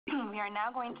We are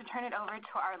now going to turn it over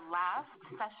to our last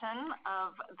session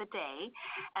of the day,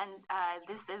 and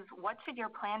this is What Should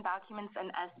Your Plan Documents and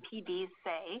SPDs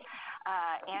Say?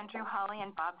 Andrew Hawley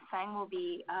and Bob Tseng will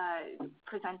be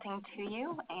presenting to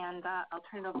you, and I'll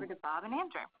turn it over to Bob and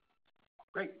Andrew.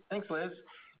 Great. Thanks, Liz.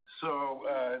 So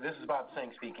this is Bob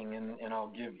Tseng speaking, and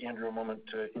I'll give Andrew a moment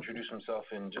to introduce himself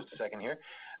in just a second here.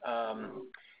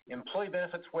 Employee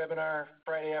benefits webinar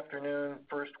Friday afternoon,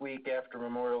 first week after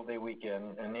Memorial Day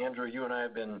weekend. And Andrew, you and I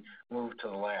have been moved to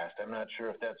the last. I'm not sure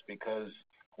if that's because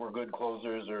we're good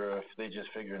closers or if they just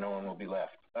figure no one will be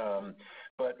left.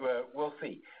 But we'll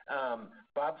see.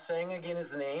 Bob Tseng again is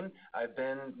the name. I've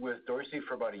been with Dorsey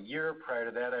for about a year. Prior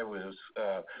to that, I was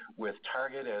with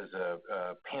Target as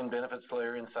a plan benefits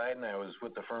lawyer inside, and I was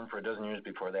with the firm for a dozen years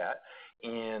before that.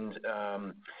 And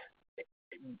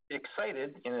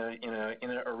excited in an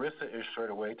ERISA-ish sort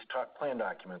of way to talk plan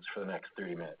documents for the next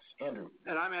 30 minutes. Andrew.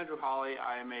 And I'm Andrew Hawley.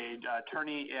 I'm an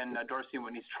attorney in Dorsey and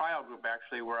Whitney's trial group,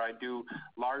 actually, where I do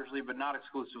largely but not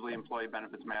exclusively employee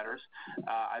benefits matters.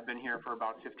 I've been here for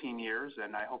about 15 years,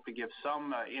 and I hope to give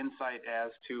some insight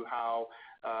as to how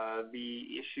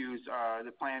the issues,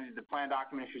 the plan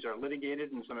document issues are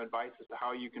litigated, and some advice as to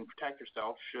how you can protect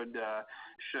yourself should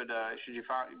you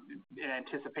find in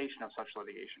anticipation of such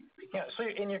litigation. Yeah. So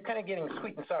and you're kind of getting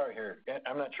sweet and sour here.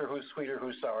 I'm not sure who's sweet or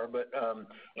who's sour, but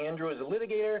Andrew is a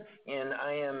litigator and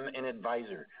I am an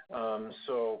advisor.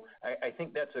 So I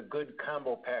think that's a good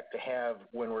combo pack to have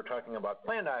when we're talking about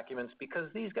plan documents, because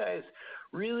these guys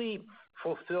really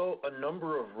fulfill a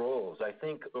number of roles. I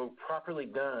think properly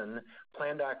done,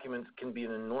 plan documents can be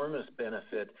an enormous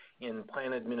benefit in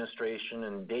plan administration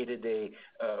and day-to-day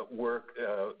work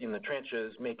in the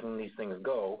trenches, making these things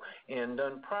go. And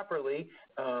done properly,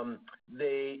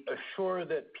 they assure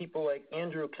that people like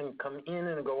Andrew can come in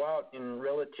and go out in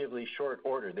relatively short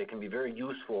order. They can be very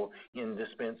useful in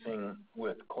dispensing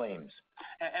with claims.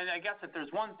 And I guess if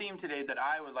there's one theme today that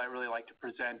I would really like to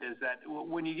present is that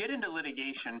when you get into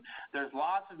litigation, there's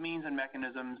lots of means and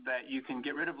mechanisms that you can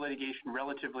get rid of litigation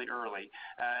relatively early,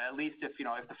 at least if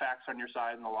the facts are on your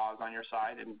side and the law is on your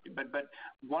side. But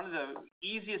one of the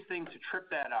easiest things to trip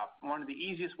that up, one of the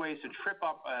easiest ways to trip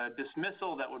up a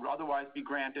dismissal that would otherwise be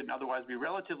granted and otherwise be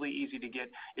relatively easy to get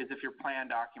is if your plan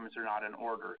documents are not in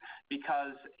order.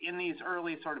 Because in these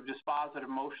early sort of dispositive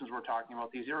motions we're talking about,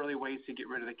 these early ways to get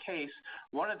rid of the case,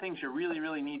 one of the things you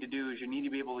really need to do is you need to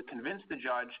be able to convince the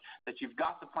judge that you've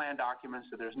got the plan documents,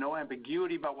 that there's no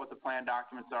ambiguity about what the plan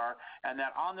documents are, and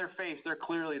that on their face they're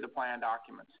clearly the plan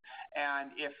documents.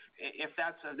 And if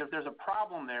there's a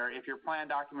problem there, if your plan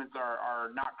documents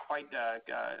are not quite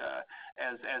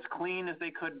as clean as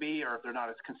they could be, or if they're not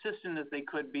as consistent as they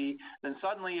could be, then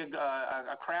suddenly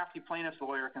a crafty plaintiff's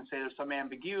lawyer can say there's some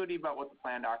ambiguity about what the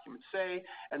plan documents say,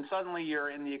 and suddenly you're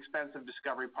in the expensive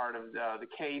discovery part of the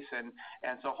case. And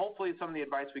so hopefully some of the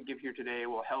advice we give here today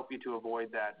will help you to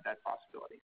avoid that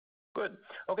possibility. Good.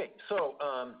 Okay, so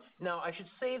now I should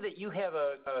say that you have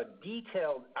a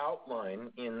detailed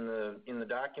outline in the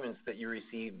documents that you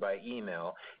received by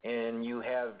email, and you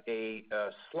have a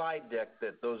slide deck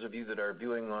that those of you that are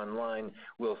viewing online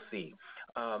will see.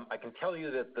 I can tell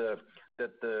you that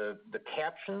the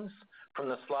captions from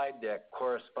the slide deck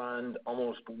correspond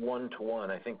almost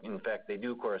one-to-one. I think, in fact, they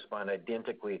do correspond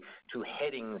identically to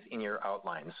headings in your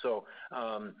outline. So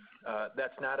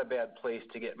that's not a bad place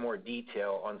to get more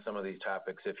detail on some of these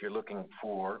topics if you're looking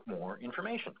for more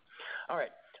information. All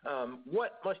right.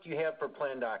 What must you have for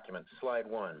plan documents? Slide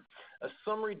 1. A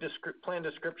summary plan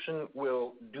description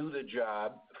will do the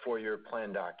job for your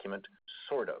plan document,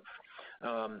 sort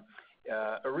of.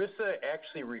 ERISA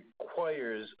actually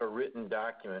requires a written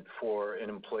document for an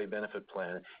employee benefit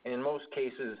plan, and in most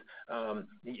cases,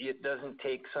 it doesn't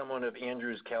take someone of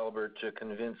Andrew's caliber to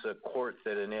convince a court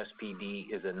that an SPD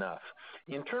is enough.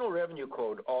 The Internal Revenue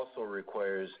Code also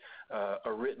requires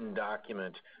a written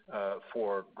document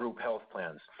for group health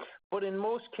plans. But in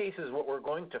most cases, what we're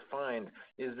going to find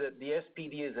is that the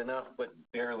SPD is enough, but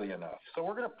barely enough. So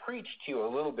we're going to preach to you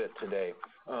a little bit today,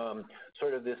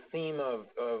 sort of this theme of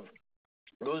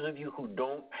those of you who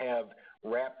don't have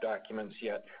wrap documents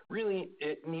yet really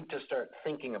need to start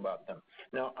thinking about them.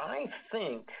 Now, I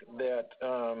think that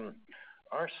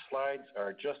our slides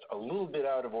are just a little bit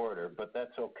out of order, but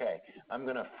that's okay. I'm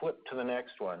going to flip to the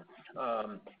next one,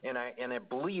 and I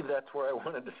believe that's where I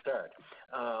wanted to start.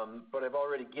 But I've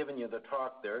already given you the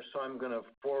talk there, so I'm going to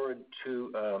forward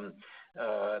to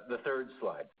the third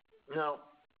slide. Now,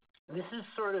 this is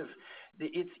sort of,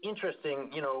 it's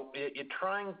interesting,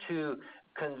 trying to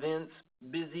convince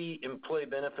busy employee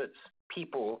benefits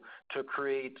people to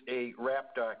create a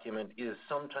wrap document is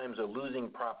sometimes a losing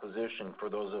proposition for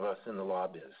those of us in the law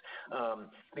biz,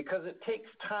 because it takes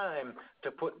time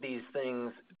to put these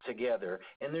things together,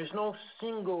 and there's no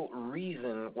single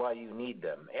reason why you need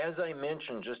them. As I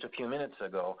mentioned just a few minutes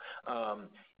ago,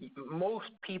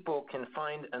 most people can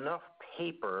find enough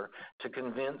paper to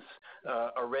convince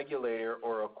a regulator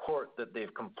or a court that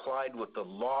they've complied with the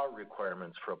law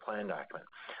requirements for a plan document.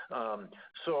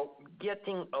 So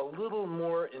getting a little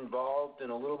more involved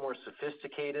and a little more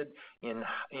sophisticated in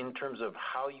terms of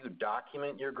how you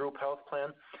document your group health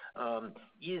plan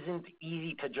isn't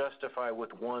easy to justify with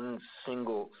one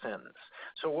single sentence.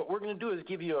 So what we're going to do is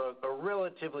give you a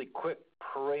relatively quick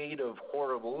parade of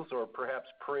horribles, or perhaps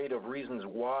parade of reasons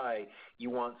why you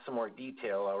want some more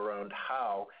detail around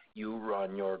how you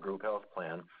run your group health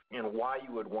plan and why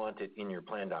you would want it in your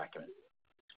plan document.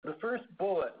 The first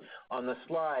bullet on the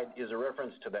slide is a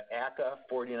reference to the ACA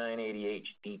 4980H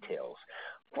details.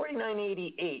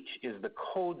 4980H is the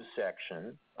code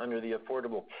section under the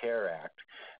Affordable Care Act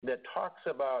that talks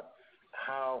about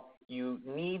how you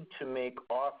need to make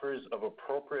offers of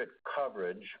appropriate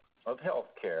coverage of health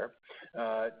care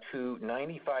to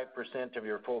 95% of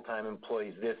your full-time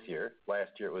employees this year.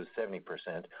 Last year it was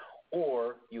 70%,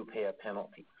 or you pay a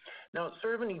penalty. Now, it's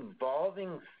sort of an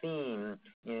evolving theme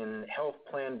in health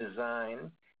plan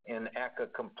design and ACA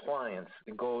compliance.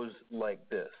 It goes like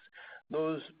this.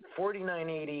 Those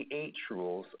 4980H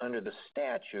rules under the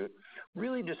statute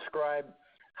really describe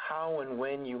how and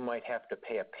when you might have to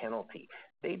pay a penalty.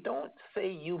 They don't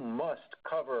say you must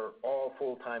cover all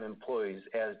full-time employees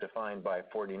as defined by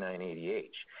 4980H.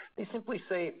 They simply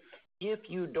say if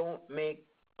you don't make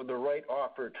the right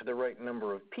offer to the right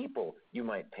number of people, you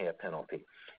might pay a penalty.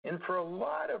 And for a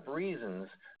lot of reasons,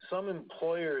 some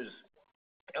employers'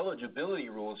 eligibility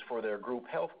rules for their group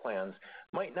health plans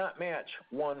might not match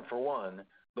one-for-one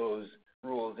those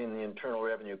rules in the Internal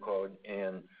Revenue Code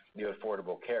and the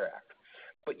Affordable Care Act.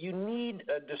 But you need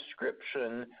a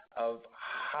description of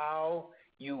how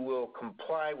you will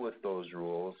comply with those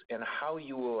rules and how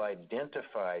you will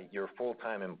identify your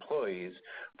full-time employees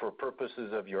for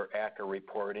purposes of your ACA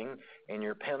reporting and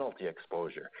your penalty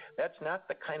exposure. That's not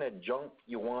the kind of junk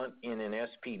you want in an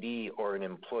SPD or an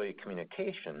employee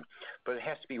communication, but it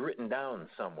has to be written down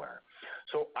somewhere.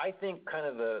 So I think kind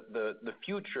of the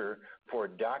future for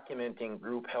documenting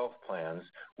group health plans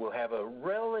will have a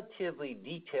relatively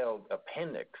detailed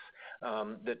appendix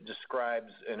that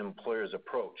describes an employer's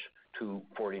approach to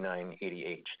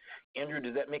 4980H. Andrew,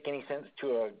 does that make any sense to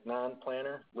a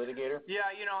non-planner litigator? Yeah,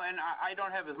 and I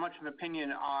don't have as much of an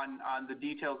opinion on the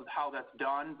details of how that's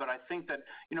done, but I think that,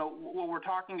 what we're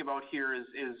talking about here is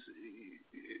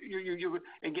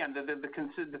again,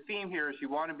 the theme here is you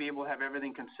want to be able to have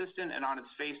everything consistent and on its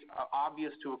face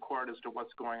obvious to a court as to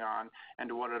what's going on and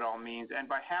to what it all means. And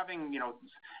by having,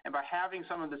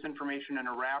 some of this information in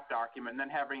a wrap document and then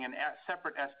having a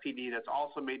separate SPD that's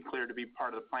also made clear to be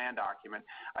part of the plan document,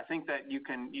 I think that you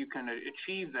can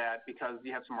achieve that because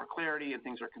you have some more clarity and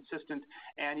things are consistent,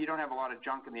 and you don't have a lot of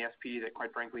junk in the SPD that,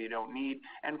 quite frankly, you don't need.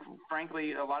 And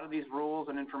frankly, a lot of these rules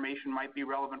and information might be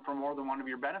relevant for more than one of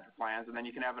your benefit plans, and then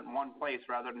you can have it in one place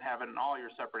rather than have it in all your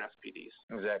separate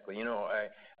SPDs. Exactly.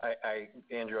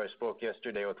 Andrew, I spoke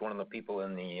yesterday with one of the people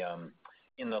in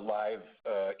the live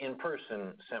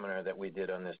in-person seminar that we did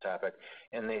on this topic,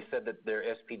 and they said that their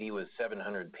SPD was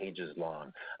 700 pages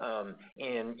long.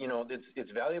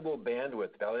 It's valuable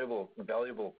bandwidth,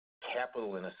 valuable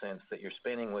capital in a sense that you're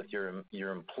spending with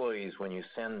your employees when you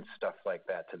send stuff like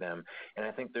that to them. And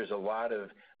I think there's a lot of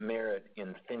merit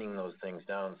in thinning those things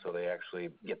down so they actually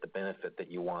get the benefit that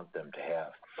you want them to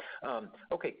have.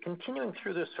 Okay, continuing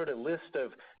through this sort of list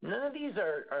of, none of these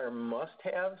are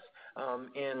must-haves,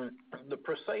 and the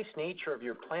precise nature of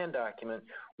your plan document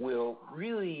will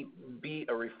really be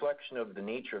a reflection of the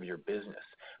nature of your business.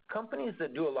 Companies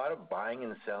that do a lot of buying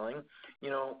and selling,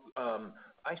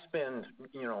 I spend,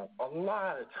 a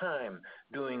lot of time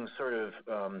doing sort of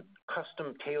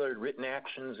custom tailored written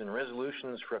actions and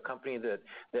resolutions for a company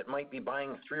that might be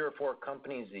buying 3 or 4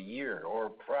 companies a year, or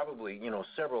probably,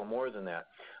 several more than that.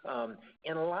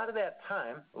 And a lot of that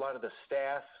time, a lot of the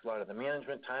staff, a lot of the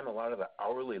management time, a lot of the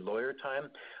hourly lawyer time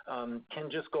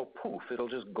can just go poof. It'll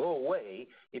just go away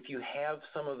if you have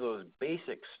some of those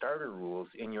basic starter rules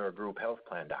in your group health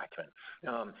plan document.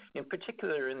 In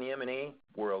particular, in the M&A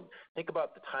world, think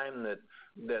about the time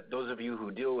that those of you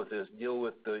who deal with this deal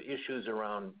with the issues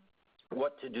around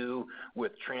what to do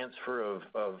with transfer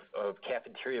of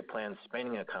cafeteria plan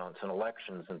spending accounts and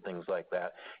elections and things like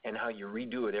that, and how you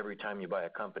redo it every time you buy a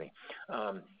company.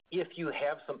 If you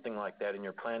have something like that in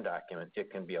your plan document, it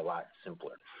can be a lot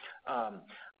simpler.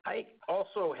 I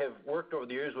also have worked over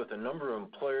the years with a number of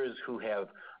employers who have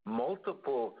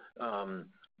multiple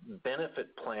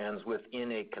benefit plans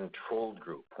within a controlled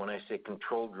group. When I say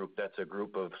controlled group, that's a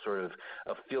group of sort of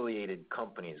affiliated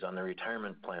companies. On the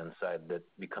retirement plan side, that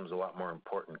becomes a lot more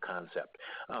important concept.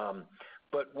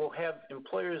 But we'll have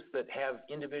employers that have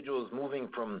individuals moving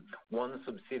from one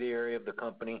subsidiary of the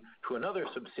company to another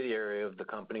subsidiary of the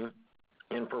company,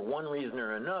 and for one reason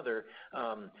or another,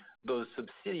 those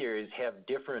subsidiaries have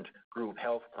different group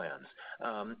health plans.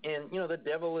 And, the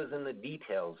devil is in the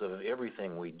details of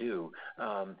everything we do.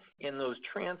 And those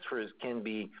transfers can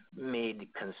be made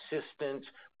consistent,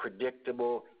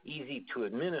 predictable, easy to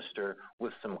administer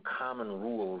with some common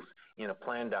rules in a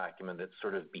plan document that's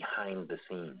sort of behind the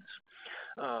scenes.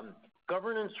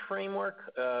 Governance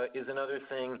framework is another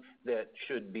thing that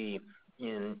should be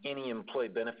in any employee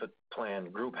benefit plan,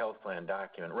 group health plan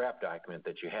document, WRAP document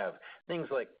that you have. Things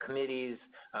like committees,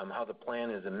 how the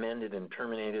plan is amended and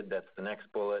terminated, that's the next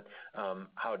bullet,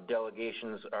 how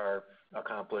delegations are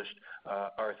accomplished,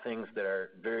 are things that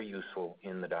are very useful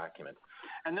in the document.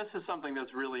 And this is something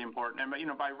that's really important. And,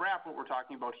 by WRAP, what we're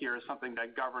talking about here is something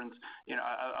that governs,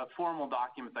 a formal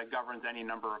document that governs any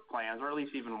number of plans, or at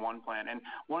least even one plan. And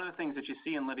one of the things that you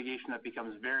see in litigation that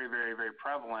becomes very, very, very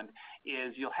prevalent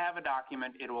is you'll have a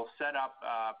document, it will set up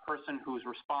a person who's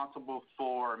responsible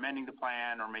for amending the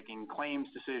plan or making claims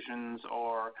decisions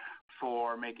or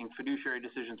for making fiduciary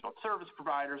decisions about service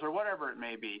providers or whatever it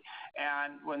may be.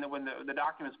 And when the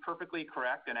document is perfectly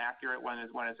correct and accurate when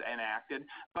it's enacted,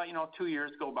 but 2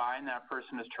 years go by and that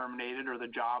person is terminated or the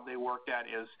job they worked at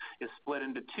is split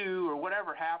into two or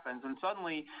whatever happens, and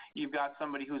suddenly you've got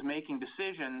somebody who's making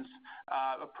decisions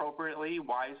appropriately,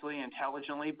 wisely,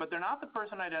 intelligently, but they're not the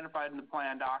person identified in the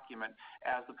plan document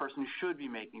as the person who should be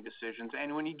making decisions.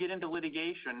 And when you get into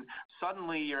litigation,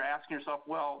 suddenly you're asking yourself,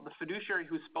 well, the fiduciary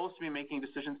who's supposed to be making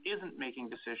decisions isn't making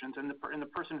decisions, and the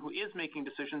person who is making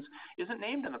decisions isn't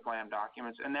named in the plan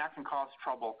documents, and that can cause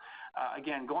trouble.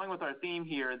 Again, going with our theme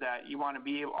here that you want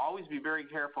to always be very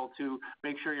careful to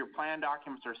make sure your plan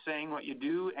documents are saying what you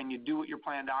do and you do what your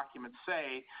plan documents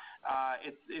say.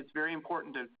 It's very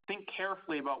important to think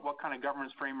carefully about what kind of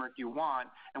governance framework you want,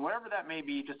 and whatever that may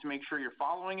be, just to make sure you're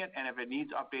following it, and if it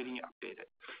needs updating, you update it.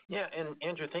 Yeah, and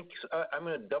Andrew, thanks. I'm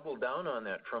going to double down on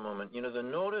that for a moment.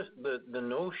 The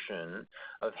notion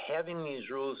of having these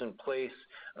rules in place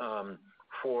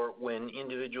for when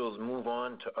individuals move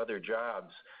on to other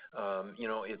jobs,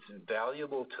 it's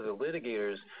valuable to the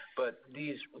litigators, but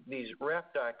these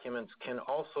WRAP documents can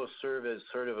also serve as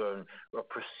sort of a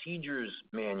procedures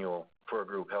manual for a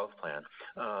group health plan,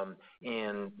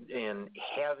 and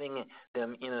having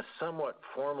them in a somewhat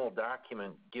formal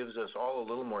document gives us all a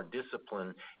little more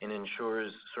discipline and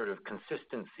ensures sort of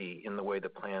consistency in the way the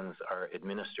plans are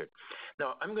administered.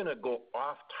 Now, I'm going to go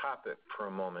off topic for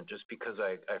a moment just because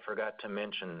I forgot to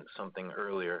mention something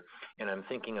earlier, and I'm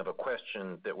thinking of a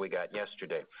question that we got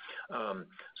yesterday.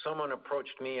 Someone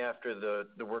approached me after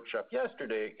the workshop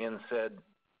yesterday and said,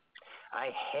 I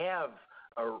have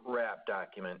a WRAP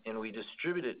document, and we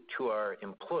distribute it to our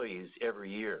employees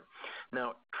every year.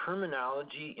 Now,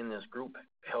 terminology in this group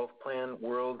health plan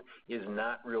world is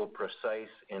not real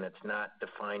precise, and it's not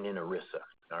defined in ERISA,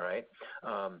 all right?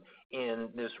 And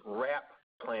this WRAP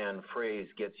plan phrase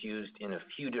gets used in a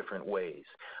few different ways.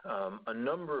 A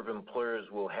number of employers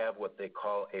will have what they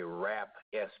call a WRAP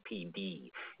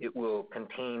SPD. It will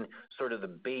contain sort of the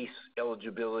base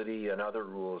eligibility and other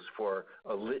rules for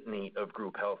a litany of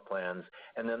group health plans,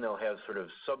 and then they'll have sort of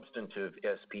substantive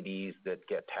SPDs that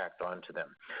get tacked onto them.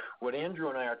 What Andrew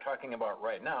and I are talking about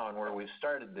right now, and where we've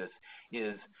started this,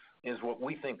 is what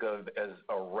we think of as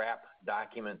a WRAP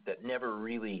document that never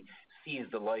really sees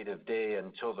the light of day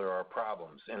until there are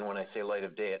problems. And when I say light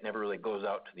of day, it never really goes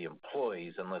out to the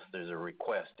employees unless there's a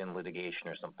request in litigation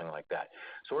or something like that.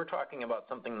 So we're talking about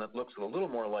something that looks a little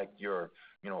more like your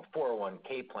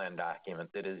 401k plan document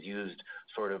that is used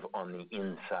sort of on the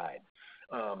inside.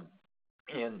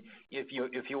 And if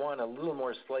you want a little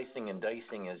more slicing and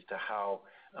dicing as to how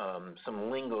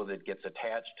some lingo that gets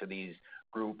attached to these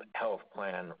group health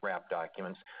plan WRAP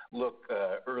documents, look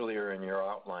earlier in your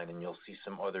outline, and you'll see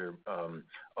some other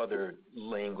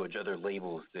language, other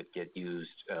labels that get used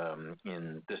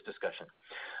in this discussion.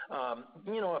 A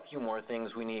few more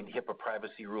things. We need HIPAA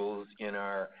privacy rules in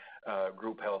our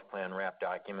group health plan WRAP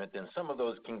document, and some of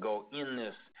those can go in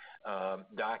this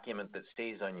document that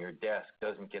stays on your desk,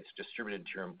 doesn't get distributed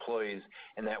to your employees,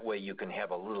 and that way you can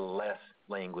have a little less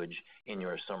language in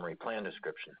your summary plan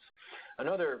descriptions.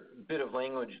 Another bit of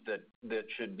language that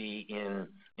should be in,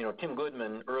 Tim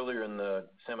Goodman earlier in the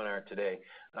seminar today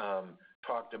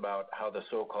talked about how the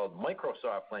so-called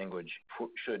Microsoft language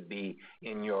should be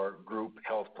in your group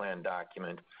health plan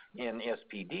document in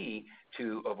SPD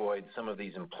to avoid some of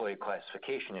these employee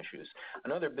classification issues.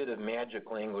 Another bit of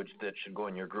magic language that should go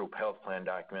in your group health plan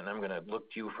document, and I'm going to look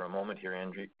to you for a moment here,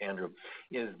 Andrew,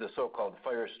 is the so-called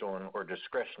Firestone or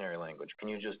discretionary language. Can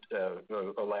you just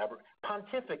elaborate,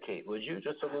 pontificate, would you,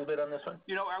 just a little bit on this one?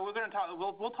 You know, we're going to talk.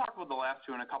 We'll talk about the last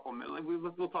two in a couple minutes.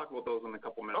 We'll talk about those in a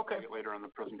couple minutes. Okay. Later in the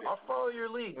presentation. I'll follow your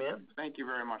lead, man. Thank you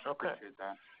very much. I appreciate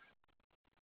that.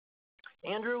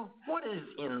 Andrew, what is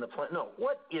in the plan? No,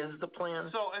 what is the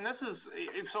plan? So, and this is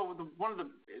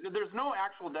there's no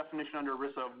actual definition under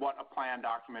ERISA of what a plan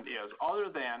document is,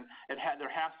 other than there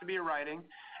has to be a writing,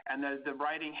 and the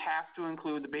writing has to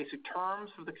include the basic terms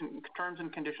of the terms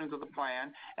and conditions of the plan,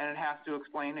 and it has to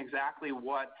explain exactly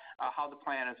how the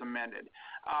plan is amended.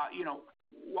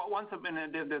 Once the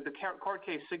court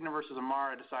case Cigna versus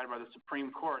Amara decided by the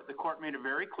Supreme Court, the court made it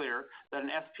very clear that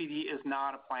an SPD is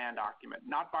not a plan document,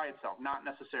 not by itself, not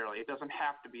necessarily. It doesn't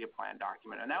have to be a plan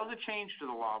document, and that was a change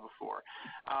to the law before.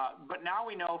 But now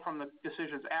we know from the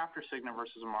decisions after Cigna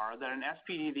versus Amara that an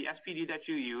SPD, the SPD that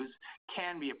you use,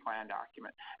 can be a plan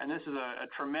document, and this is a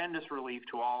tremendous relief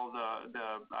to all the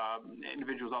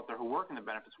individuals out there who work in the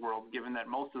benefits world, given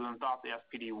that most of them thought the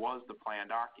SPD was the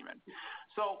plan document.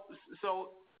 So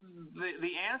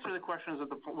the answer to the question is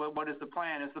what is the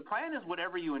plan? Is the plan is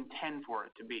whatever you intend for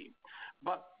it to be.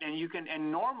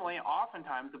 And normally,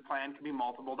 oftentimes, the plan can be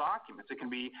multiple documents. It can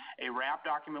be a wrap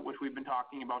document, which we've been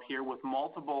talking about here, with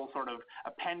multiple sort of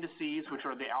appendices,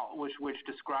 which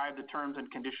describe the terms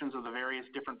and conditions of the various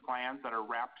different plans that are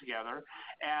wrapped together.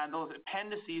 And those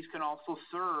appendices can also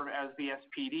serve as the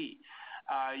SPD.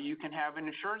 You can have an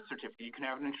insurance certificate. You can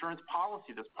have an insurance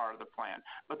policy that's part of the plan.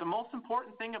 But the most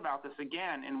important thing about this,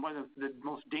 again, and one of the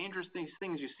most dangerous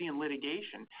things you see in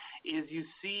litigation, is you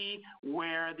see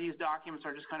where these documents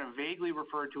are just kind of vaguely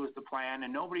referred to as the plan,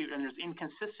 and there's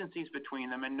inconsistencies between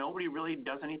them, and nobody really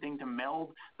does anything to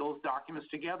meld those documents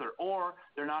together, or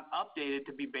they're not updated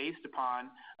to be based upon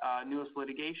newest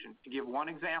litigation. To give one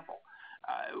example.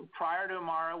 Prior to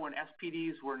Amara, when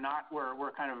SPDs were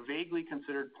kind of vaguely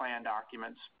considered plan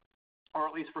documents, or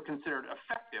at least were considered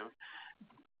effective,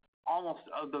 almost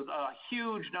a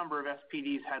huge number of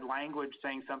SPDs had language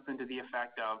saying something to the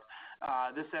effect of,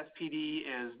 this SPD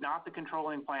is not the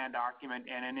controlling plan document,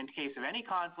 and in case of any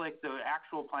conflict, the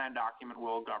actual plan document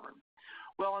will govern.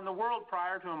 Well, in the world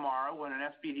prior to Amara, when an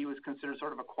SPD was considered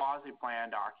sort of a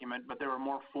quasi-plan document, but there were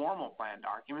more formal plan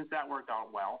documents, that worked out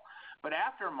well. But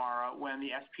after Amara, when the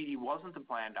SPD wasn't the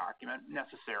plan document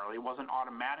necessarily, wasn't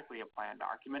automatically a plan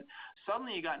document,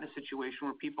 suddenly you got in a situation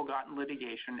where people got in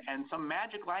litigation and some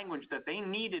magic language that they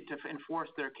needed to enforce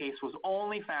their case was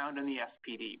only found in the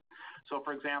SPD. So,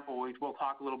 for example, we'll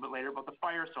talk a little bit later about the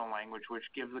Firestone language, which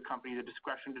gives the company the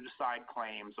discretion to decide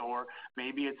claims, or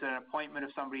maybe it's an appointment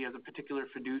of somebody as a particular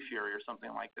fiduciary or something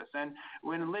like this. And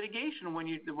when in litigation, when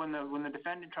the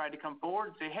defendant tried to come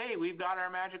forward and say, hey, we've got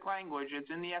our magic language, it's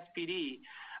in the SPD,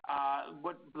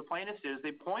 what the plaintiffs did is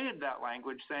they pointed that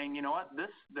language saying, you know what,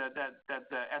 that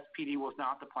the SPD was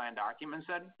not the plan document, and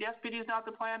said the SPD is not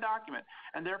the plan document,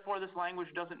 and therefore this language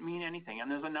doesn't mean anything. And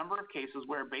there's a number of cases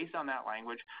where, based on that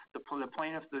language, the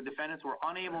defendants were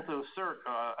unable to assert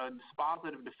a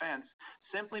dispositive defense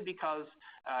simply because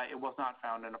it was not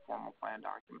found in a formal plan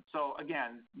document. So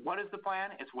again, what is the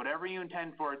plan? It's whatever you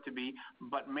intend for it to be,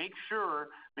 but make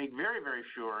very, very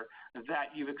sure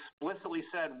that you've explicitly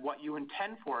said what you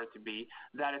intend for it to be,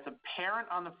 that it's apparent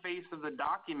on the face of the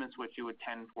documents what you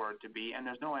intend for it to be, and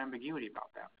there's no ambiguity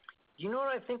about that. You know what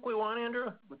I think we want,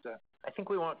 Andrew? What's that? I think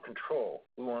we want control.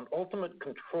 We want ultimate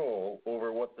control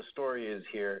over what the story is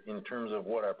here in terms of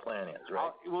what our plan is,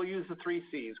 right? We'll use the 3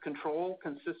 C's: control,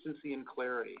 consistency, and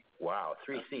clarity. Wow,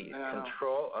 3 C's.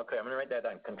 Control. Okay, I'm going to write that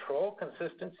down. Control,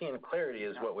 consistency, and clarity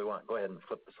is what we want. Go ahead and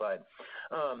flip the slide.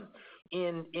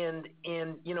 And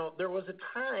you know, there was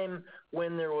a time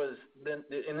when there was,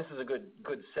 and this is a good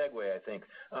segue, I think,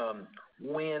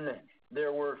 when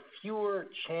there were fewer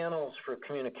channels for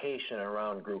communication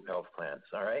around group health plans,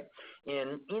 all right?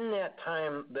 And in that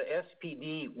time, the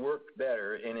SPD worked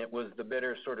better, and it was the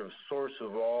better sort of source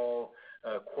of all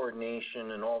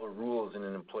coordination and all the rules in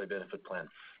an employee benefit plan.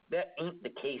 That ain't the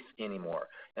case anymore.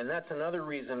 And that's another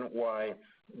reason why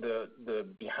the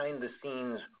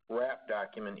behind-the-scenes wrap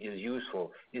document is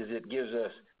useful, is it gives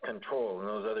us control, and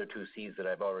those other 2 C's that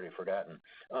I've already forgotten.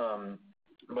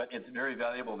 But it's very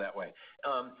valuable that way.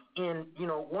 And, you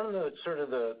know, one of the sort of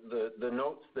the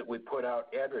notes that we put out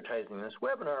advertising this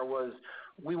webinar was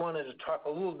we wanted to talk a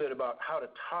little bit about how to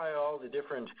tie all the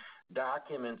different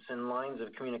documents and lines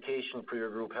of communication for your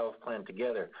group health plan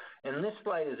together. And this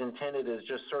slide is intended as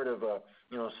just sort of a,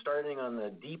 starting on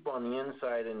the deep on the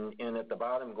inside and at the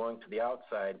bottom going to the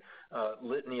outside,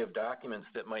 litany of documents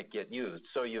that might get used.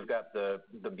 So you've got the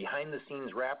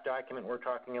behind-the-scenes wrap document we're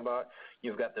talking about.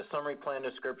 You've got the summary plan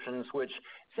descriptions, which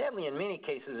sadly in many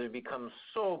cases have become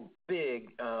so big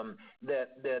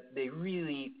that they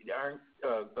really aren't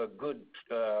a good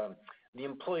the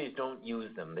employees don't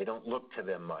use them. They don't look to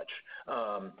them much.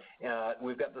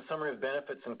 We've got the summary of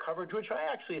benefits and coverage, which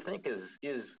I actually think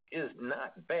is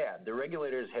not bad. The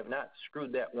regulators have not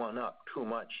screwed that one up too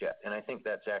much yet, and I think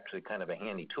that's actually kind of a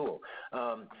handy tool.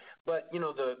 But,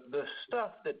 the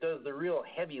stuff that does the real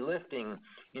heavy lifting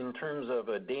in terms of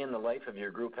a day in the life of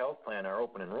your group health plan are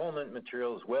open enrollment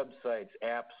materials, websites,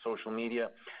 apps, social media,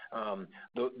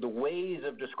 the ways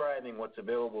of describing what's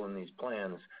available in these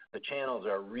plans. The channels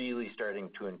are really starting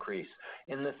to increase.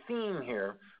 And the theme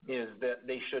here is that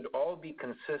they should all be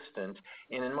consistent,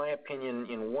 and in my opinion,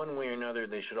 in one way or another,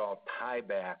 they should all tie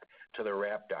back to the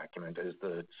wrap document as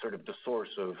the sort of the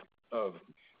source of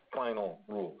final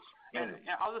rules. And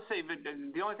I'll just say,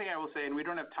 the only thing I will say, and we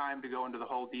don't have time to go into the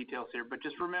whole details here, but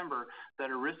just remember that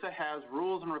ERISA has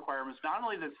rules and requirements, not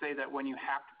only that say that when you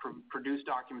have to produce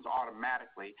documents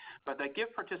automatically, but that give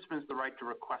participants the right to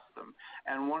request them.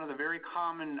 And one of the very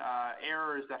common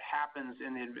errors that happens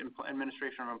in the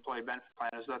administration of employee benefit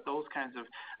plan is that those kinds of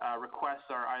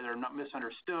requests are either not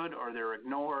misunderstood or they're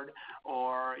ignored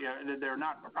or they're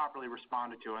not properly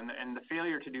responded to. And the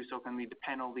failure to do so can lead to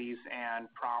penalties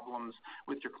and problems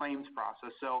with your claims process.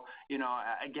 So,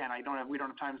 again, we don't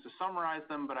have time to summarize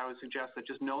them, but I would suggest that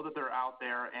just know that they're out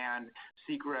there and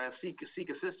seek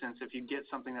assistance if you get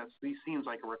something that seems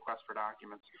like a request for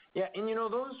documents. Yeah, and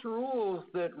those rules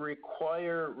that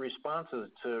require responses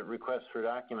to requests for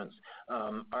documents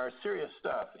are serious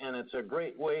stuff, and it's a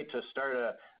great way to start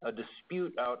a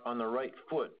dispute out on the right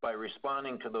foot by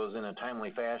responding to those in a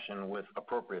timely fashion with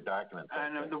appropriate documents.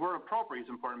 And the word appropriate is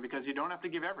important because you don't have to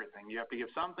give everything. You have to give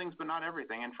some things, but not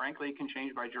everything. And frankly, it can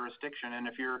change by jurisdiction. And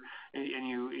if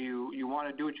you want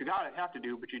to do what you have to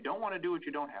do, but you don't want to do what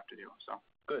you don't have to do. So.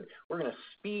 Good. We're going to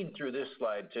speed through this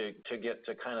slide to get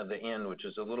to kind of the end, which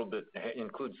is a little bit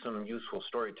includes some useful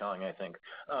storytelling, I think.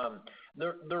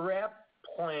 The wrap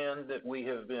plan that we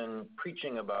have been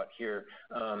preaching about here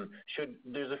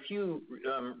there's a few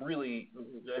really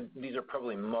these are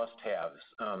probably must-haves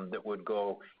that would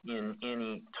go in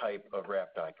any type of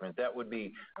wrap document. That would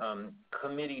be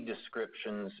committee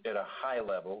descriptions at a high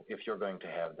level if you're going to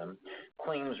have them,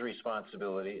 claims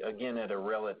responsibility, again at a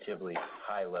relatively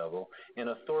high level, and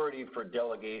authority for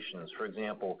delegations, for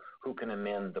example, who can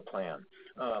amend the plan.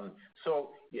 So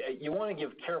you want to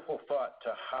give careful thought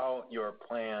to how your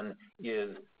plan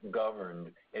is governed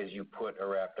as you put a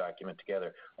wrap document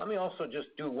together. Let me also just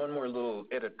do one more little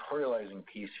editorializing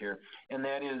piece here, and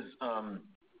that is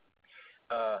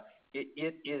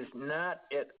it is not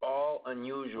at all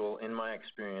unusual in my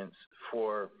experience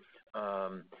for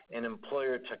an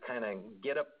employer to kind of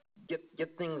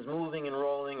get things moving and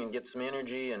rolling and get some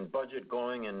energy and budget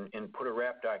going and put a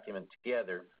wrap document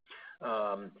together.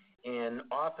 And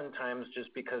oftentimes,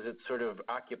 just because it's sort of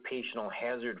occupational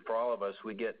hazard for all of us,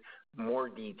 we get more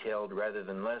detailed rather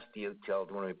than less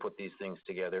detailed when we put these things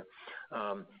together.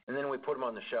 And then we put them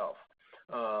on the shelf.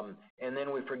 And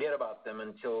then we forget about them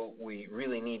until we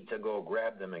really need to go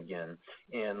grab them again.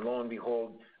 And lo and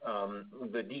behold,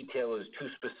 the detail is too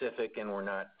specific and we're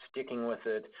not sticking with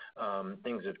it.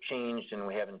 Things have changed and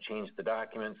we haven't changed the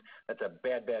documents. That's a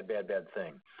bad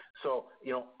thing. So,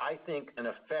 I think an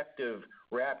effective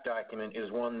wrap document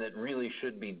is one that really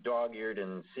should be dog-eared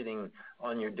and sitting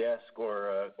on your desk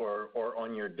or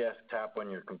on your desktop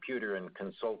on your computer and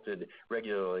consulted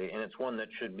regularly. And it's one that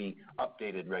should be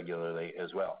updated regularly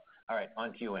as well. All right,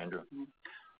 on to you, Andrew.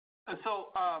 So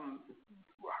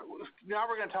now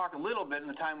we're going to talk a little bit in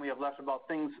the time we have left about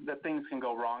things can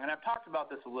go wrong. And I've talked about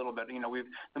this a little bit.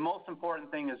 The most important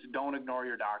thing is don't ignore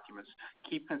your documents.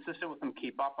 Keep consistent with them.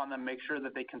 Keep up on them. Make sure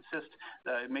that they consist.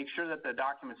 Make sure that the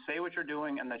documents say what you're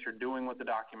doing and that you're doing what the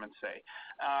documents say.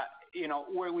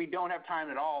 Where we don't have time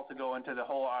at all to go into the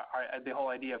whole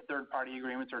idea of third-party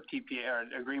agreements or TPA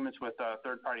or agreements with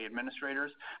third-party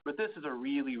administrators, but this is a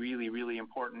really, really, really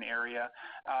important area.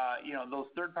 Those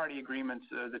third-party agreements,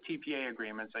 the TPA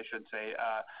agreements, I should say,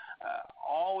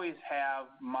 always have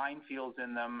minefields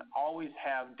in them, always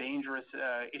have dangerous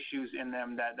issues in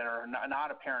them that are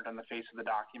not apparent on the face of the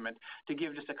document. To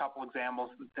give just a couple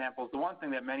examples, the one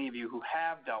thing that many of you who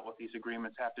have dealt with these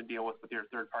agreements have to deal with your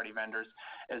third-party vendors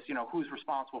is, who's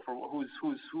responsible for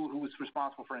who's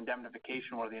responsible for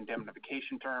indemnification, what are the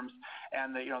indemnification terms,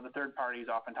 and the third parties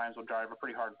oftentimes will drive a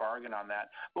pretty hard bargain on that.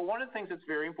 But one of the things that's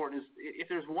very important is, if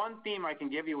there's one theme I can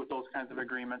give you with those kinds of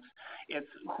agreements, it's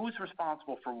who's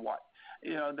responsible for what.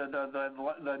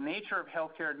 The nature of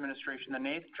healthcare administration, the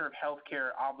nature of healthcare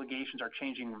obligations are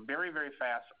changing very, very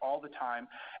fast all the time,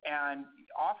 and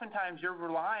oftentimes you're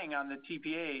relying on the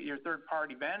TPA, your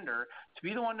third-party vendor, to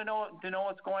be the one to know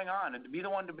what's going on, and to be the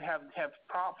one to have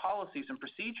policies and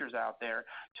procedures out there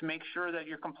to make sure that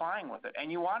you're complying with it.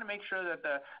 And you want to make sure that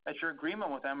your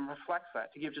agreement with them reflects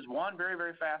that. To give just one very,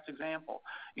 very fast example,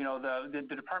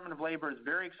 the Department of Labor is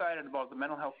very excited about the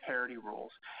mental health parity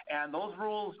rules, and those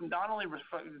rules not only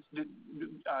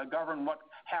govern what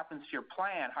happens to your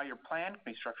plan, how your plan can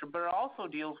be structured, but it also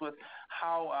deals with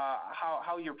how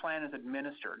your plan is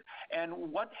administered. And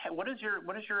what is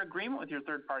your agreement with your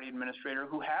third-party administrator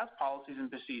who has policies and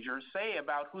procedures say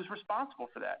about who's responsible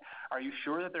for that? Are you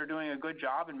sure that they're doing a good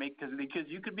job because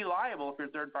you could be liable if your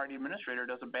third-party administrator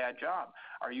does a bad job?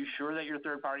 Are you sure that your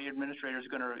third-party administrator is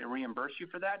going to reimburse you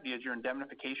for that? Is your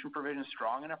indemnification provision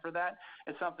strong enough for that?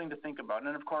 It's something to think about.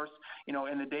 And of course, in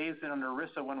the days under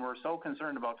ERISA, when we're so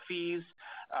concerned about fees,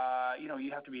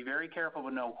 you have to be very careful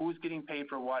to know who's getting paid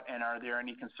for what, and are there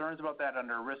any concerns about that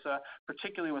under ERISA,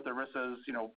 particularly with ERISA's,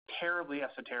 terribly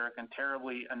esoteric and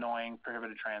terribly annoying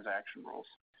prohibited transaction rules.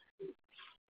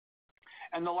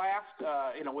 And the last,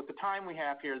 with the time we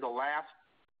have here, the last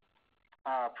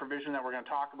provision that we're going to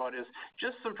talk about is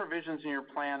just some provisions in your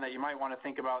plan that you might want to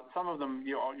think about. Some of them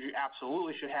you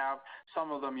absolutely should have.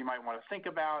 Some of them you might want to think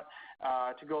about.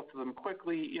 To go through them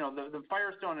quickly, the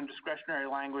Firestone and discretionary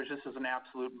language, this is an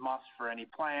absolute must for any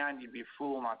plan. You'd be a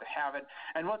fool not to have it.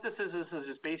 And what this is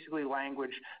basically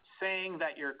language saying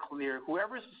that you're clear.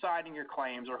 Whoever's deciding your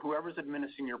claims or whoever's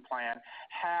administering your plan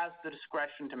has the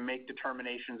discretion to make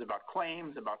determinations about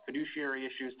claims, about fiduciary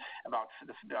issues, about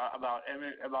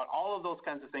all of those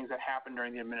kinds of things that happen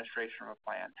during the administration of a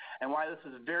plan. And why this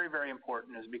is very, very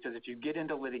important is because if you get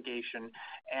into litigation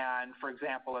and, for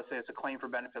example, let's say it's a claim for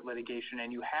benefit litigation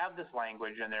and you have this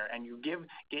language in there and you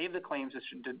gave the claims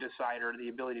decider the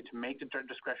ability to make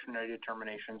discretionary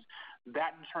determinations,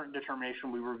 that determination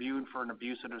will be reviewed for an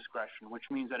abuse of discretion, which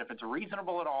means that if it's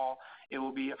reasonable at all, it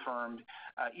will be affirmed,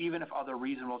 even if other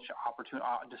reasonable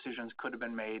decisions could have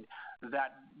been made.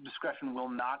 That discretion will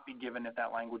not be given if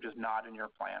that language is not in your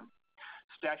plan.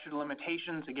 Statute of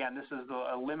limitations, again, this is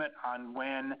a limit on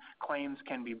when claims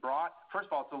can be brought. First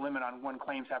of all, it's a limit on when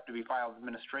claims have to be filed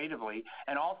administratively,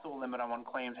 and also a limit on when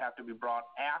claims have to be brought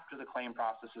after the claim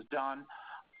process is done.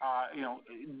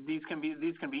 These can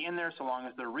be in there so long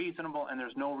as they're reasonable, and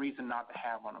there's no reason not to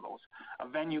have one of those. A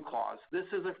venue clause. This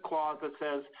is a clause that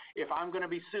says if I'm going to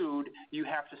be sued, you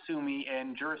have to sue me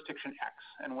in jurisdiction X,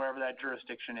 and wherever that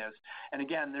jurisdiction is. And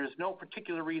again, there's no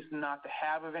particular reason not to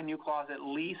have a venue clause, at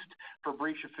least for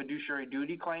breach of fiduciary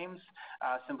duty claims,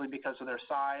 simply because of their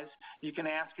size. You can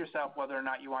ask yourself whether or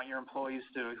not you want your employees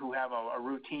who have a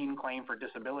routine claim for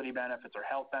disability benefits or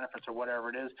health benefits or whatever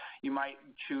it is, you might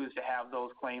choose to have those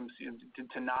claims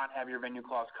to not have your venue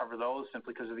clause cover those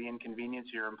simply because of the inconvenience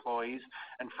of your employees.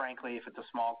 And frankly, if it's a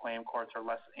small claim, courts are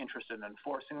less interested in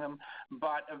enforcing them.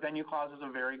 But a venue clause is a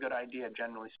very good idea,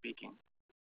 generally speaking.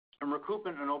 And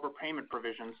recoupment and overpayment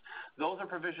provisions, those are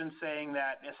provisions saying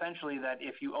that essentially that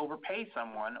if you overpay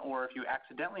someone or if you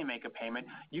accidentally make a payment,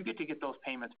 you get to get those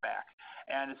payments back.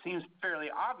 And it seems fairly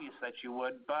obvious that you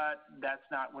would, but that's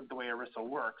not the way ERISA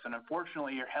works. And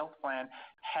unfortunately, your health plan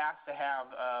has to have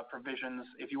provisions,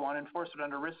 if you want to enforce it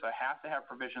under ERISA, has to have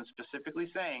provisions specifically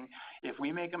saying if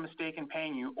we make a mistake in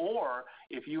paying you, or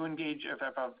if you engage, if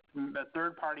a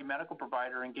third-party medical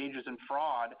provider engages in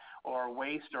fraud or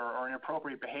waste or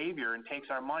inappropriate behavior and takes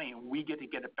our money, we get to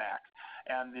get it back.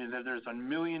 And there's a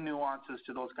million nuances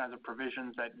to those kinds of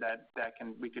provisions that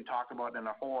we could talk about in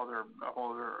a whole other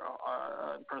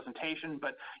presentation.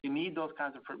 But you need those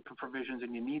kinds of provisions,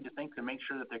 and you need to think to make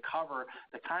sure that they cover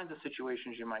the kinds of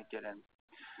situations you might get in.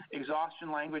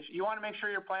 Exhaustion language. You want to make sure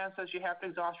your plan says you have to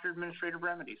exhaust your administrative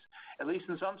remedies. At least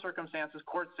in some circumstances,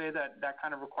 courts say that that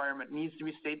kind of requirement needs to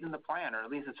be stated in the plan, or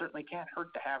at least it certainly can't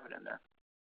hurt to have it in there.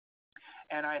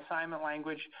 Anti-assignment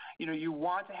language, you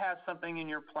want to have something in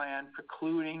your plan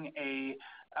precluding a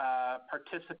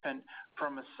participant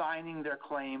from assigning their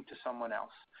claim to someone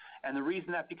else. And the reason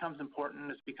that becomes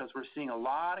important is because we're seeing a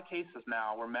lot of cases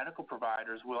now where medical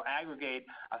providers will aggregate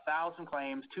 1,000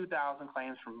 claims, 2,000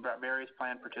 claims from various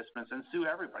plan participants and sue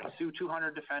everybody, sue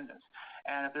 200 defendants.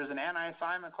 And if there's an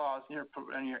anti-assignment clause in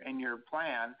your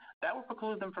plan, that will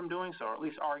preclude them from doing so, or at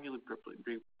least arguably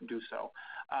do so.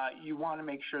 You want to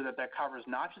make sure that that covers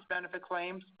not just benefit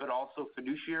claims, but also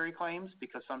fiduciary claims,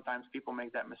 because sometimes people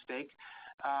make that mistake.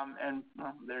 And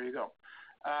well, there you go.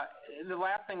 The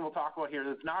last thing we'll talk about here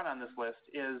that's not on this list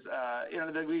is,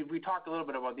 we talked a little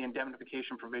bit about the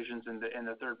indemnification provisions in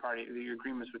the third party, the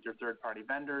agreements with your third party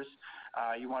vendors.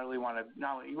 You want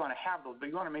to have those, but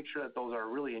you want to make sure that those are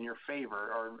really in your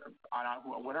favor or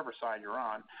on whatever side you're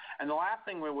on. And the last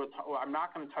thing I'm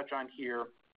not going to touch on here,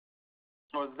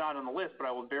 well, it's not on the list, but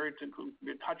I will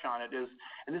touch on it,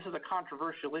 and this is a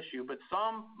controversial issue, but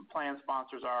some plan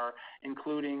sponsors are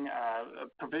including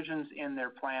provisions in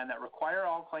their plan that require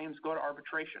all claims go to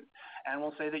arbitration, and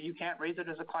will say that you can't raise it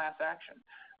as a class action.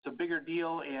 It's a bigger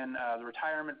deal in the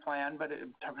retirement plan,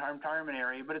 retirement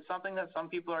area, but it's something that some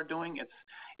people are doing.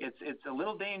 It's a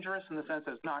little dangerous in the sense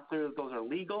that it's not clear that those are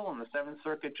legal, and the Seventh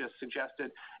Circuit just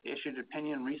issued an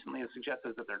opinion recently that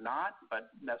suggested that they're not, but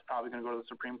that's probably going to go to the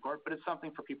Supreme Court, but it's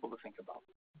something for people to think about.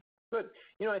 Good.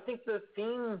 I think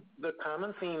the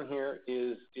common theme here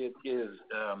is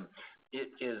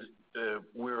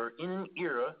we're in an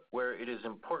era where it is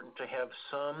important to have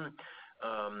some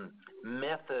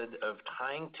method of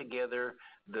tying together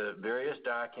the various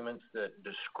documents that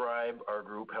describe our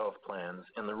group health plans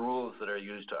and the rules that are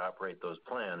used to operate those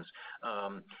plans.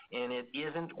 And it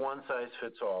isn't one size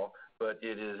fits all, but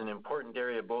it is an important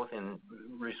area both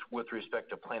with respect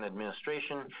to plan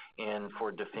administration and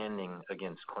for defending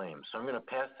against claims. So I'm going to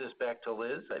pass this back to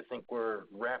Liz. I think we're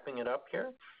wrapping it up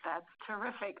here. That's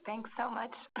terrific. Thanks so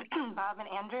much, Bob and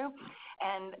Andrew.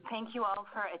 And thank you all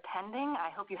for attending. I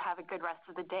hope you have a good rest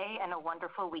of the day and a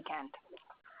wonderful weekend.